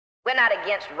We're not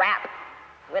against rap.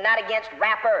 We're not against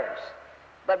rappers.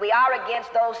 But we are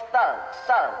against those thugs.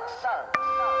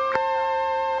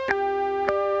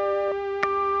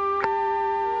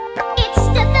 It's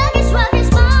the Thuggish,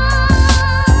 Ruggish ball.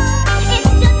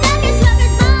 It's the Thuggish,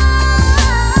 Ruggish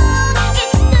ball.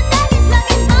 It's the Thuggish,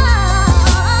 Ruggish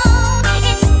ball.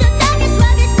 It's the Thuggish,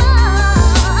 Ruggish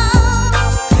ball.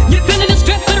 You're feeling the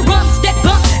strength of the rumps that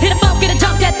bump. Hit a funk, get a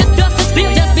jump that the dust is feel.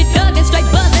 Just be thugging, straight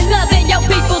buzzing, loving your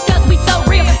peoples, cause we so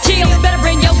real. Chill, better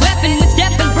bring your weapon and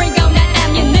step and bring on that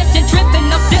ammunition. Tripping,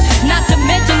 no sip, not to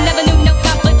mention, never knew no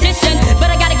competition. But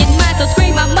I gotta get mine, so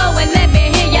scream my mo and let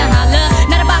me hear ya holler.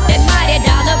 Not about that mighty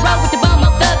dollar, roll with the bum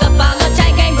of thugger follow.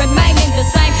 Chain game remaining the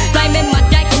same, flaming my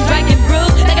dank and drinking brew.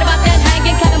 Thinking about that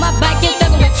hanging, cutting my back and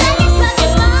thugging with you. It's the Thuggish,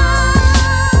 Ruggish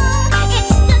ball.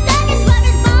 It's the Thuggish,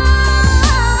 Ruggish ball.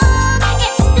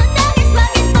 It's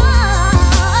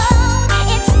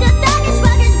the Thuggish,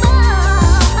 Ruggish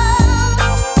ball.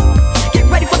 Get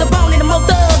ready for the bone and the more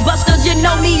thug busters. You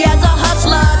know me as a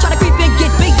hustler. Try to creep and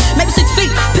get beat, maybe 6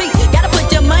 feet. Peak, gotta put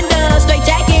them under. Straight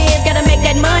jackets, gotta make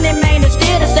that money, man. It's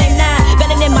still the same now.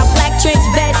 Better than my black trench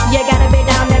vest. You gotta be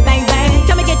down there, bang bang.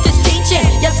 Come and get this teaching.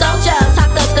 Your soldiers,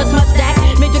 hot thugs, cause must stack.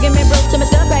 Me drinking me brew to my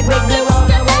skull crack, big blue all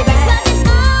the way back. It's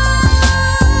the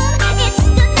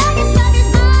Thuggish, Ruggish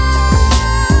ball.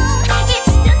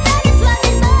 It's the Thuggish,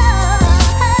 Ruggish ball.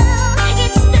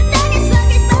 It's the Thuggish,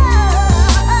 Ruggish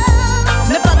ball.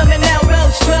 Now follow me now,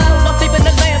 roll stroll. Don't sleep in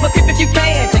the land, but creep if you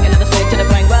can. Take another swig to the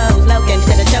brain rolls. Logan,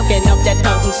 instead of choking off that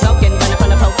potent smoking. Running from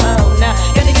the po-po. Now,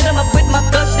 gotta get 'em up with my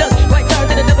busters. Right turn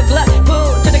to the double glut.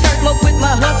 Pull to the curse, smoke with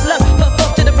my hustler. Puff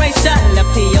up to the brain shot. Left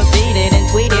POD'd it and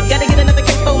tweeted. Gotta get another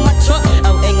case for my truck.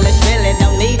 Oh, English really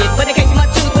don't need it. But in case my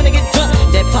choose when I get drunk.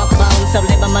 That pump on, so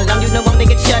live on my lung. You know I'm gonna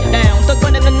get shut down. Thug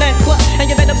running the neck, what? And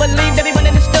you better believe everyone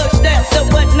in the thug style. So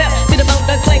what now? See the boat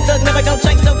done claim thug never gon'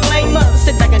 change, so flame up.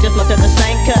 Sit back and just look to the side.